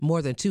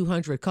More than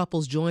 200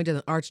 couples joined in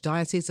the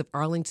Archdiocese of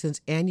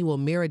Arlington's annual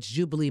Marriage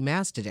Jubilee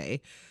Mass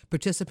today.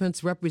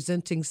 Participants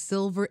representing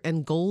silver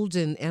and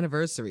golden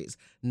anniversaries,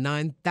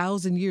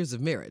 9,000 years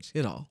of marriage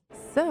in all.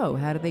 So,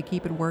 how do they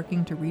keep it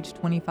working to reach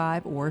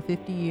 25 or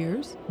 50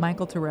 years?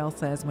 Michael Terrell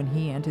says when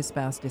he and his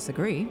spouse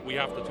disagree, we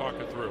have to talk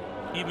it through.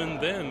 Even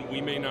then, we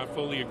may not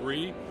fully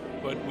agree,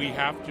 but we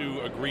have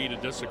to agree to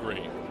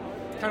disagree.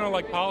 Kind of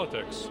like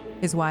politics.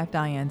 His wife,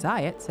 Diane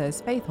Zayat,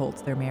 says faith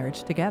holds their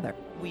marriage together.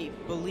 We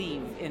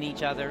believe in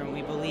each other and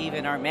we believe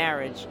in our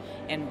marriage,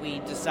 and we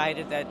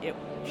decided that it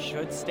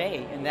should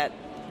stay, and that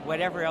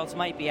whatever else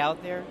might be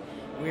out there,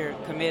 we're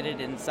committed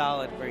and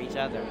solid for each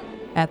other.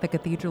 At the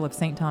Cathedral of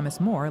St. Thomas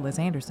More, Liz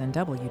Anderson,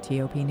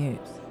 WTOP News.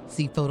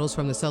 See photos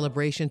from the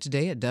celebration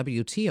today at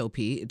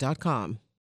WTOP.com.